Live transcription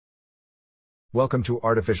Welcome to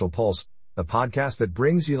Artificial Pulse, the podcast that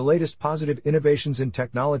brings you the latest positive innovations in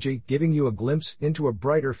technology, giving you a glimpse into a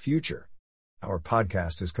brighter future. Our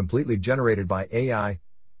podcast is completely generated by AI,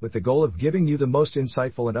 with the goal of giving you the most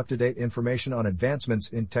insightful and up-to-date information on advancements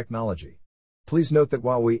in technology. Please note that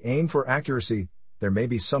while we aim for accuracy, there may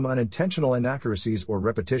be some unintentional inaccuracies or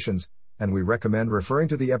repetitions, and we recommend referring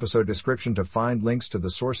to the episode description to find links to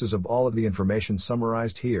the sources of all of the information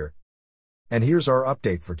summarized here. And here's our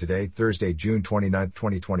update for today, Thursday, June 29,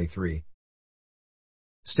 2023.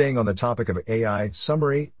 Staying on the topic of AI,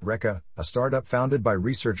 summary, Reka, a startup founded by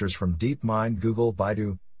researchers from DeepMind, Google,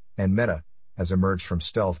 Baidu, and Meta, has emerged from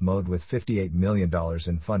stealth mode with $58 million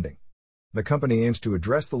in funding. The company aims to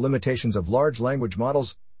address the limitations of large language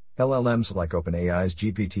models, LLMs like OpenAI's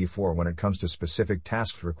GPT-4 when it comes to specific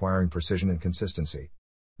tasks requiring precision and consistency.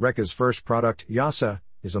 Reka's first product, Yasa,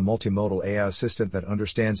 is a multimodal AI assistant that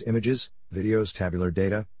understands images, videos, tabular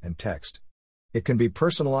data, and text. It can be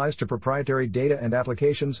personalized to proprietary data and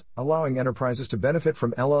applications, allowing enterprises to benefit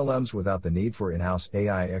from LLMs without the need for in-house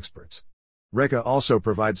AI experts. Reka also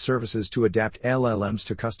provides services to adapt LLMs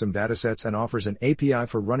to custom datasets and offers an API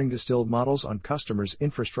for running distilled models on customers'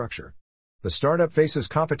 infrastructure. The startup faces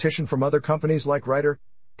competition from other companies like Writer,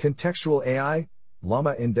 Contextual AI,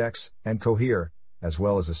 Llama Index, and Cohere, as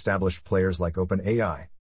well as established players like OpenAI.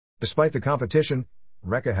 Despite the competition,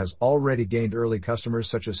 Reka has already gained early customers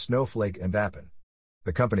such as Snowflake and Appen.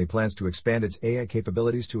 The company plans to expand its AI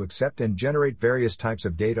capabilities to accept and generate various types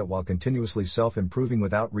of data while continuously self-improving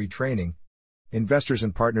without retraining. Investors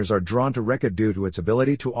and partners are drawn to Reka due to its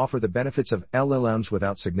ability to offer the benefits of LLMs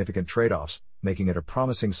without significant trade-offs, making it a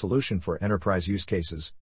promising solution for enterprise use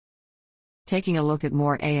cases. Taking a look at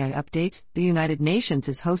more AI updates, the United Nations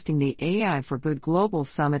is hosting the AI for Good Global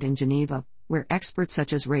Summit in Geneva, where experts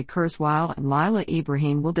such as Ray Kurzweil and Laila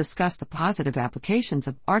Ibrahim will discuss the positive applications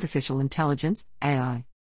of artificial intelligence, AI.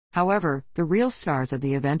 However, the real stars of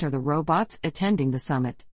the event are the robots attending the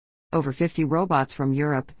summit. Over 50 robots from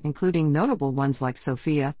Europe, including notable ones like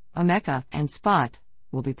Sophia, Ameca, and Spot,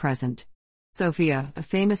 will be present. Sophia, a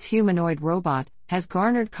famous humanoid robot, has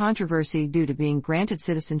garnered controversy due to being granted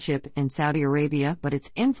citizenship in Saudi Arabia, but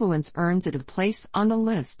its influence earns it a place on the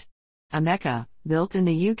list. Ameca, built in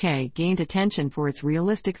the UK, gained attention for its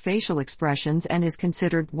realistic facial expressions and is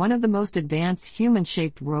considered one of the most advanced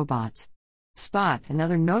human-shaped robots. Spot,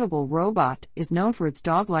 another notable robot, is known for its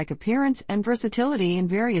dog-like appearance and versatility in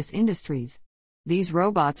various industries. These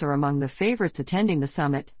robots are among the favorites attending the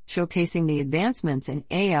summit, showcasing the advancements in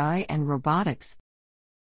AI and robotics.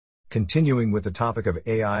 Continuing with the topic of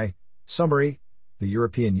AI, summary, the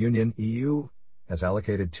European Union, EU, has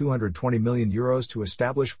allocated €220 million to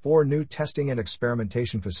establish 4 new testing and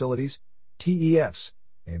experimentation facilities, TEFs,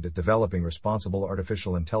 aimed at developing responsible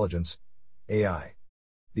artificial intelligence, AI.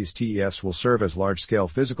 These TEFs will serve as large-scale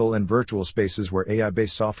physical and virtual spaces where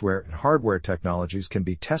AI-based software and hardware technologies can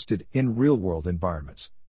be tested in real-world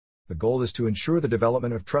environments. The goal is to ensure the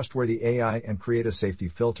development of trustworthy AI and create a safety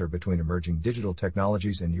filter between emerging digital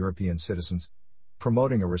technologies and European citizens,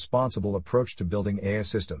 promoting a responsible approach to building AI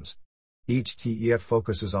systems. Each TEF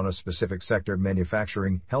focuses on a specific sector: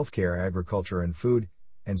 manufacturing, healthcare, agriculture and food,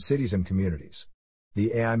 and cities and communities.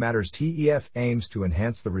 The AI Matters TEF aims to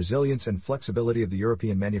enhance the resilience and flexibility of the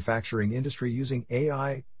European manufacturing industry using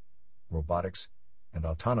AI, robotics, and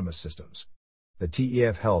autonomous systems. The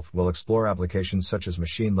TEF Health will explore applications such as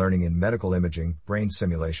machine learning in medical imaging, brain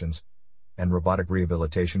simulations, and robotic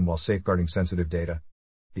rehabilitation while safeguarding sensitive data.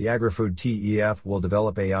 The Agri-Food TEF will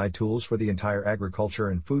develop AI tools for the entire agriculture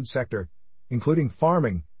and food sector, including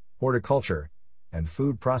farming, horticulture, and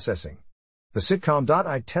food processing. The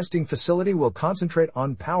Sitcom.ai testing facility will concentrate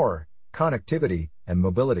on power, connectivity, and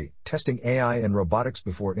mobility, testing AI and robotics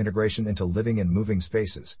before integration into living and moving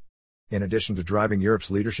spaces. In addition to driving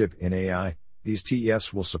Europe's leadership in AI, these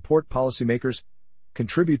TEFs will support policymakers,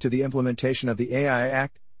 contribute to the implementation of the AI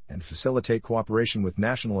Act, and facilitate cooperation with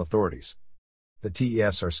national authorities. The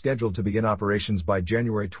TEFs are scheduled to begin operations by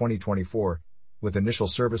January 2024, with initial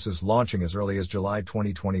services launching as early as July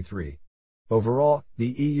 2023. Overall, the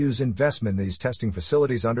EU's investment in these testing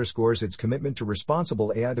facilities underscores its commitment to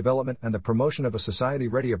responsible AI development and the promotion of a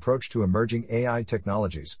society-ready approach to emerging AI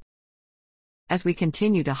technologies. As we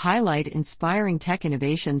continue to highlight inspiring tech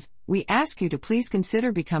innovations, we ask you to please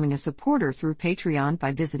consider becoming a supporter through Patreon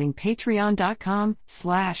by visiting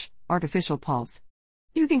patreon.com/artificialpulse.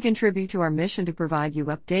 You can contribute to our mission to provide you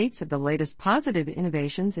updates of the latest positive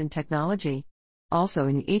innovations in technology. Also,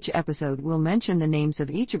 in each episode we'll mention the names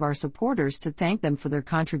of each of our supporters to thank them for their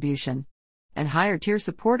contribution. And higher tier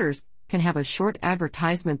supporters can have a short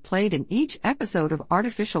advertisement played in each episode of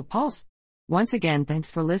Artificial Pulse. Once again,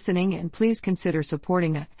 thanks for listening, and please consider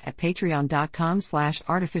supporting us at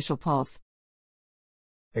patreon.com/artificialpulse.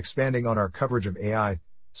 Expanding on our coverage of AI,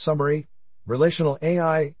 summary, Relational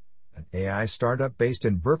AI, an AI startup based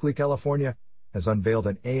in Berkeley, California, has unveiled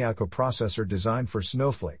an AI coprocessor designed for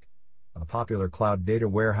Snowflake, a popular cloud data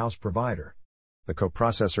warehouse provider. The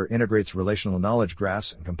coprocessor integrates relational knowledge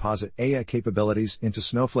graphs and composite AI capabilities into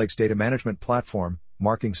Snowflake's data management platform,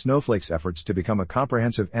 marking Snowflake's efforts to become a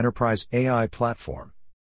comprehensive enterprise AI platform.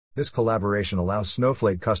 This collaboration allows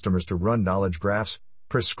Snowflake customers to run knowledge graphs,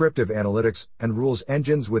 prescriptive analytics, and rules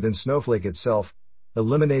engines within Snowflake itself,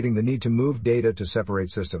 eliminating the need to move data to separate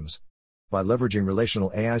systems. By leveraging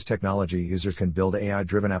relational AI's technology, users can build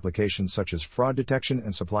AI-driven applications such as fraud detection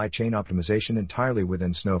and supply chain optimization entirely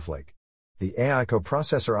within Snowflake. The AI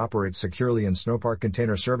coprocessor operates securely in Snowpark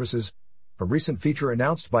Container Services, a recent feature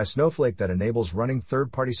announced by Snowflake that enables running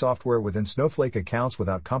third-party software within Snowflake accounts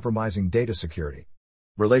without compromising data security.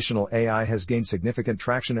 Relational AI has gained significant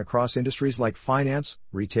traction across industries like finance,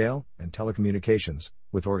 retail, and telecommunications,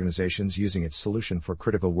 with organizations using its solution for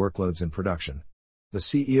critical workloads in production. The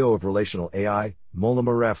CEO of Relational AI, Mola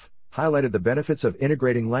Maref, highlighted the benefits of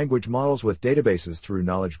integrating language models with databases through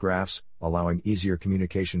knowledge graphs, allowing easier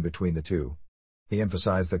communication between the two. He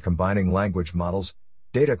emphasized that combining language models,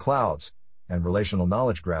 data clouds, and relational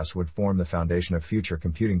knowledge graphs would form the foundation of future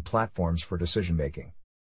computing platforms for decision-making.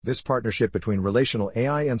 This partnership between Relational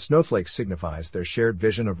AI and Snowflake signifies their shared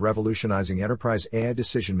vision of revolutionizing enterprise AI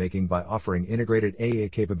decision-making by offering integrated AI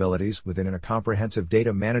capabilities within a comprehensive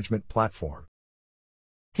data management platform.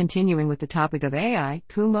 Continuing with the topic of AI,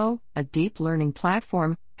 Kumo, a deep learning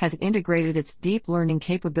platform, has integrated its deep learning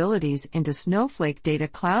capabilities into Snowflake Data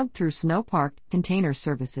Cloud through Snowpark Container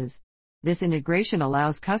Services. This integration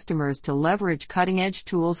allows customers to leverage cutting-edge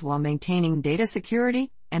tools while maintaining data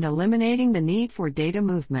security and eliminating the need for data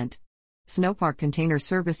movement. Snowpark Container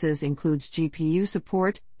Services includes GPU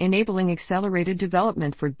support, enabling accelerated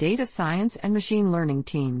development for data science and machine learning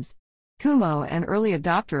teams. Kumo, an early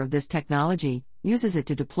adopter of this technology, uses it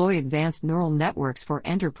to deploy advanced neural networks for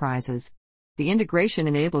enterprises. The integration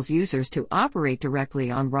enables users to operate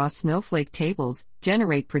directly on raw Snowflake tables,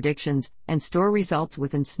 generate predictions, and store results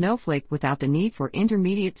within Snowflake without the need for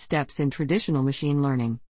intermediate steps in traditional machine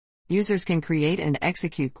learning. Users can create and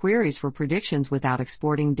execute queries for predictions without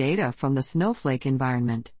exporting data from the Snowflake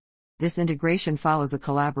environment. This integration follows a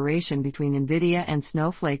collaboration between NVIDIA and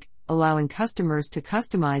Snowflake, allowing customers to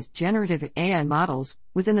customize generative AI models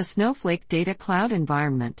within the Snowflake Data Cloud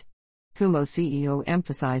environment. Kumo CEO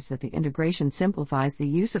emphasized that the integration simplifies the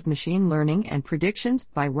use of machine learning and predictions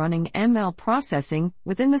by running ML processing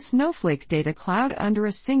within the Snowflake Data Cloud under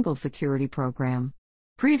a single security program.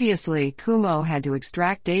 Previously, Kumo had to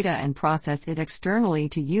extract data and process it externally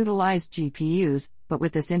to utilize GPUs, but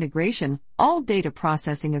with this integration, all data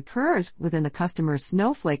processing occurs within the customer's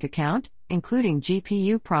Snowflake account, including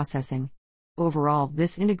GPU processing. Overall,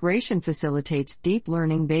 this integration facilitates deep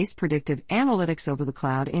learning-based predictive analytics over the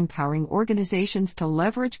cloud, empowering organizations to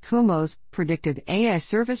leverage Kumo's predictive AI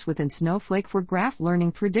service within Snowflake for graph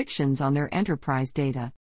learning predictions on their enterprise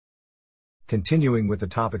data. Continuing with the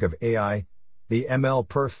topic of AI, the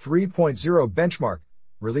MLPerf 3.0 benchmark,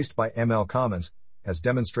 released by ML Commons, has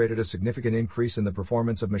demonstrated a significant increase in the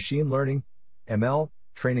performance of machine learning, ML,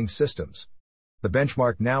 training systems. The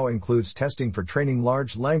benchmark now includes testing for training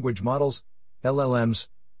large language models, LLMs,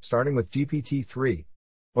 starting with GPT-3.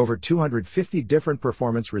 Over 250 different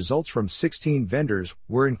performance results from 16 vendors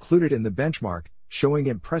were included in the benchmark, showing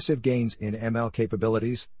impressive gains in ML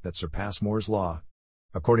capabilities that surpass Moore's Law.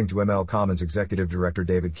 According to ML Commons Executive Director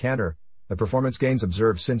David Cantor, the performance gains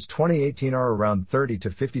observed since 2018 are around 30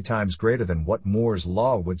 to 50 times greater than what Moore's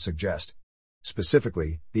Law would suggest.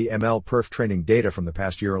 Specifically, the MLPerf training data from the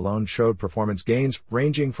past year alone showed performance gains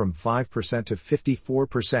ranging from 5% to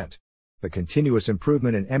 54%. The continuous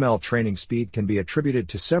improvement in ML training speed can be attributed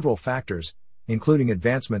to several factors, including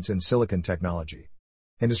advancements in silicon technology.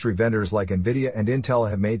 Industry vendors like NVIDIA and Intel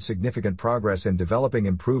have made significant progress in developing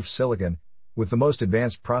improved silicon, with the most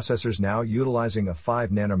advanced processors now utilizing a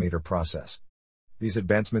 5-nanometer process. These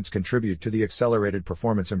advancements contribute to the accelerated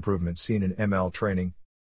performance improvements seen in ML training.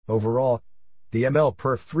 Overall, the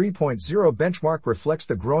MLPerf 3.0 benchmark reflects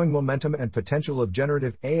the growing momentum and potential of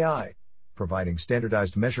generative AI, providing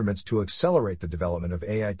standardized measurements to accelerate the development of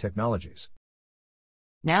AI technologies.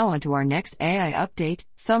 Now on to our next AI update,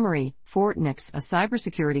 summary. Fortinix, a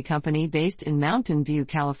cybersecurity company based in Mountain View,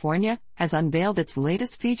 California, has unveiled its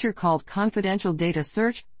latest feature called Confidential Data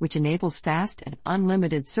Search, which enables fast and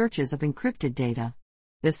unlimited searches of encrypted data.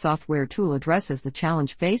 This software tool addresses the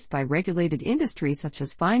challenge faced by regulated industries such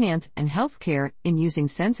as finance and healthcare in using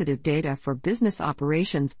sensitive data for business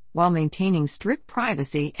operations while maintaining strict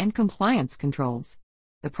privacy and compliance controls.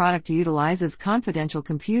 The product utilizes confidential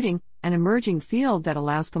computing, an emerging field that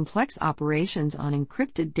allows complex operations on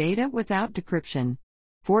encrypted data without decryption.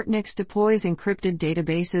 Fortnix deploys encrypted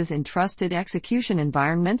databases in trusted execution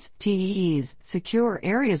environments, TEEs, secure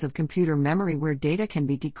areas of computer memory where data can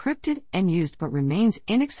be decrypted and used but remains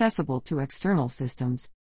inaccessible to external systems.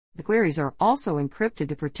 The queries are also encrypted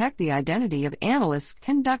to protect the identity of analysts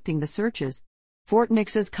conducting the searches.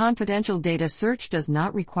 Fortnix's confidential data search does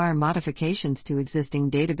not require modifications to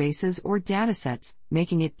existing databases or datasets,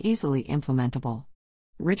 making it easily implementable.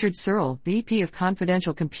 Richard Searle, VP of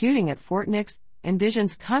Confidential Computing at Fortnix,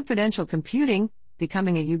 envisions confidential computing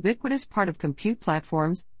becoming a ubiquitous part of compute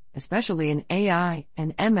platforms, especially in AI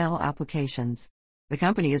and ML applications. The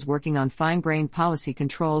company is working on fine-grained policy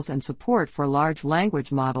controls and support for large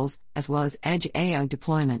language models, as well as edge AI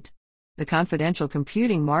deployment. The confidential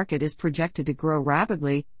computing market is projected to grow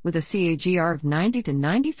rapidly, with a CAGR of 90 to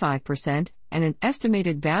 95% and an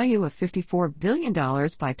estimated value of $54 billion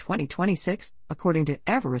by 2026, according to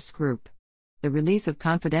Everest Group. The release of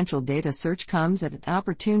confidential data search comes at an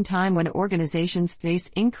opportune time when organizations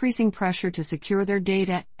face increasing pressure to secure their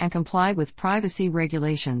data and comply with privacy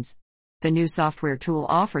regulations. The new software tool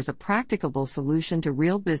offers a practicable solution to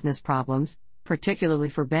real business problems, particularly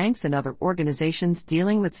for banks and other organizations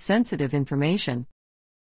dealing with sensitive information.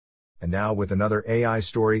 And now with another AI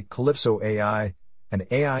story, Calypso AI, an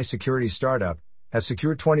AI security startup, has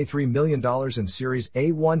secured $23 million in Series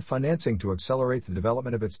A1 financing to accelerate the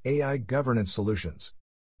development of its AI governance solutions.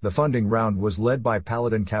 The funding round was led by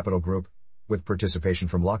Paladin Capital Group, with participation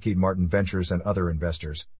from Lockheed Martin Ventures and other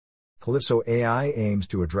investors. Calypso AI aims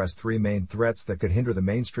to address three main threats that could hinder the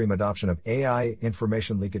mainstream adoption of AI: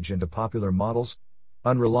 information leakage into popular models,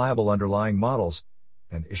 unreliable underlying models,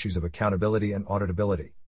 and issues of accountability and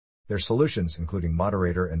auditability. Their solutions, including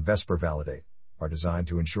Moderator and Vesper Validate, are designed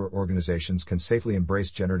to ensure organizations can safely embrace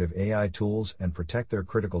generative AI tools and protect their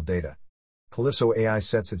critical data. Calypso AI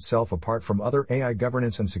sets itself apart from other AI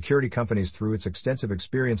governance and security companies through its extensive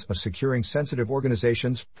experience of securing sensitive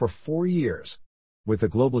organizations for 4 years. With the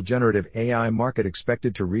global generative AI market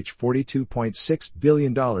expected to reach $42.6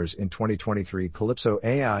 billion in 2023, Calypso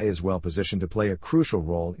AI is well positioned to play a crucial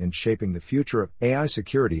role in shaping the future of AI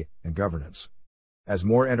security and governance. As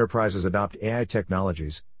more enterprises adopt AI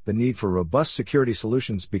technologies, the need for robust security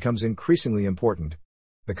solutions becomes increasingly important.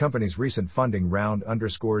 The company's recent funding round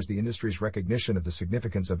underscores the industry's recognition of the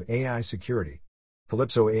significance of AI security.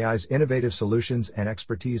 Calypso AI's innovative solutions and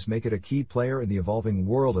expertise make it a key player in the evolving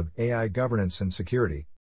world of AI governance and security.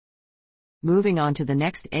 Moving on to the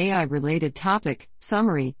next AI-related topic,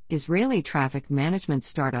 summary, Israeli traffic management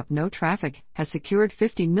startup NoTraffic has secured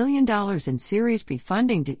 $50 million in Series B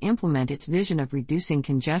funding to implement its vision of reducing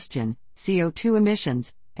congestion, CO2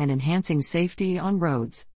 emissions, and enhancing safety on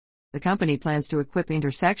roads. The company plans to equip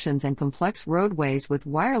intersections and complex roadways with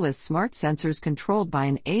wireless smart sensors controlled by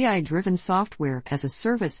an AI-driven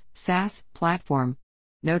software-as-a-service (SaaS) platform.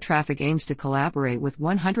 NoTraffic aims to collaborate with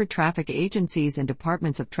 100 traffic agencies and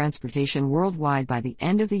departments of transportation worldwide by the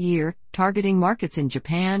end of the year, targeting markets in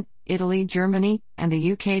Japan, Italy, Germany, and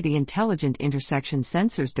the UK. The intelligent intersection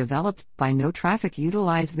sensors developed by NoTraffic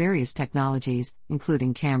utilize various technologies,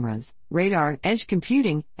 including cameras, radar, edge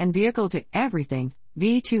computing, and vehicle-to-everything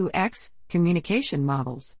 (V2X) communication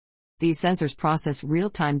models. These sensors process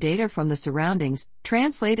real-time data from the surroundings,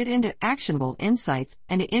 translate it into actionable insights,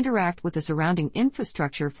 and interact with the surrounding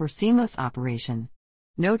infrastructure for seamless operation.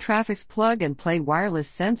 NoTraffic's plug-and-play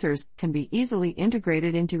wireless sensors can be easily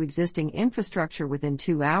integrated into existing infrastructure within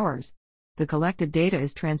 2 hours. The collected data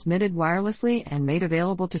is transmitted wirelessly and made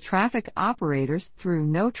available to traffic operators through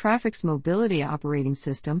NoTraffic's Mobility Operating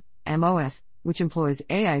System, MOS, which employs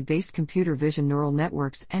AI-based computer vision neural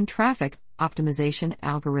networks and traffic optimization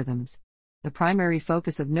algorithms. The primary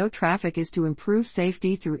focus of NoTraffic is to improve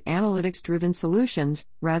safety through analytics-driven solutions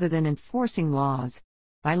rather than enforcing laws.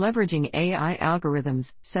 By leveraging AI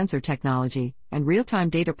algorithms, sensor technology, and real-time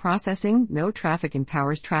data processing, NoTraffic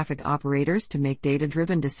empowers traffic operators to make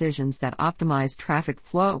data-driven decisions that optimize traffic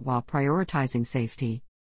flow while prioritizing safety.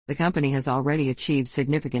 The company has already achieved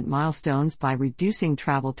significant milestones by reducing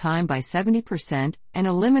travel time by 70% and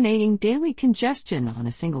eliminating daily congestion on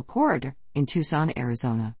a single corridor in Tucson,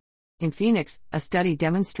 Arizona. In Phoenix, a study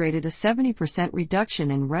demonstrated a 70%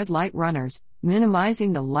 reduction in red light runners,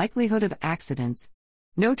 minimizing the likelihood of accidents.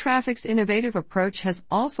 NoTraffic's innovative approach has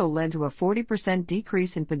also led to a 40%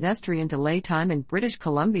 decrease in pedestrian delay time in British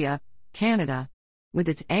Columbia, Canada. With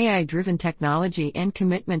its AI-driven technology and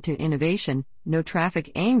commitment to innovation,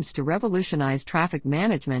 NoTraffic aims to revolutionize traffic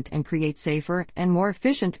management and create safer and more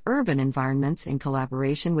efficient urban environments in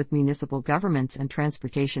collaboration with municipal governments and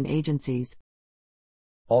transportation agencies.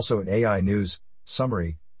 Also in AI news,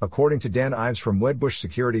 summary, according to Dan Ives from Wedbush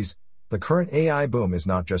Securities, the current AI boom is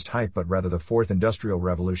not just hype but rather the fourth industrial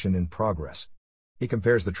revolution in progress. He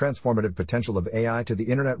compares the transformative potential of AI to the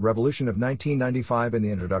Internet revolution of 1995 and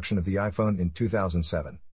the introduction of the iPhone in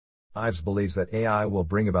 2007. Ives believes that AI will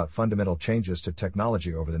bring about fundamental changes to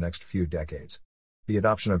technology over the next few decades. The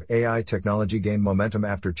adoption of AI technology gained momentum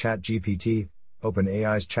after ChatGPT,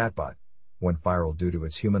 OpenAI's chatbot, went viral due to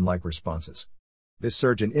its human-like responses. This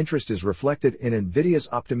surge in interest is reflected in NVIDIA's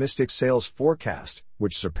optimistic sales forecast,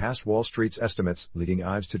 which surpassed Wall Street's estimates, leading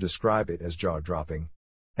Ives to describe it as jaw-dropping.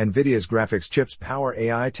 NVIDIA's graphics chips power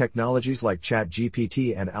AI technologies like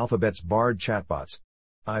ChatGPT and Alphabet's Bard chatbots.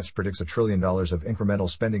 Ives predicts $1 trillion of incremental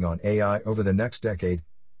spending on AI over the next decade,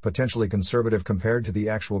 potentially conservative compared to the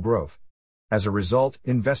actual growth. As a result,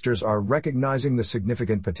 investors are recognizing the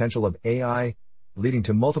significant potential of AI, leading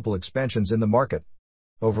to multiple expansions in the market.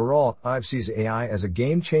 Overall, Ives sees AI as a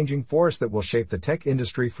game-changing force that will shape the tech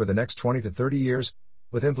industry for the next 20 to 30 years,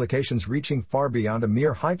 with implications reaching far beyond a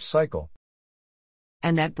mere hype cycle.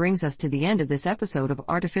 And that brings us to the end of this episode of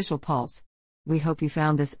Artificial Pulse. We hope you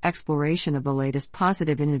found this exploration of the latest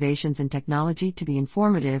positive innovations in technology to be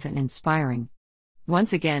informative and inspiring.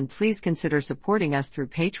 Once again, please consider supporting us through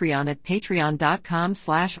Patreon at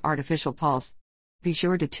patreon.com/artificialpulse. Be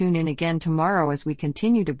sure to tune in again tomorrow as we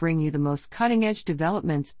continue to bring you the most cutting-edge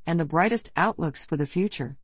developments and the brightest outlooks for the future.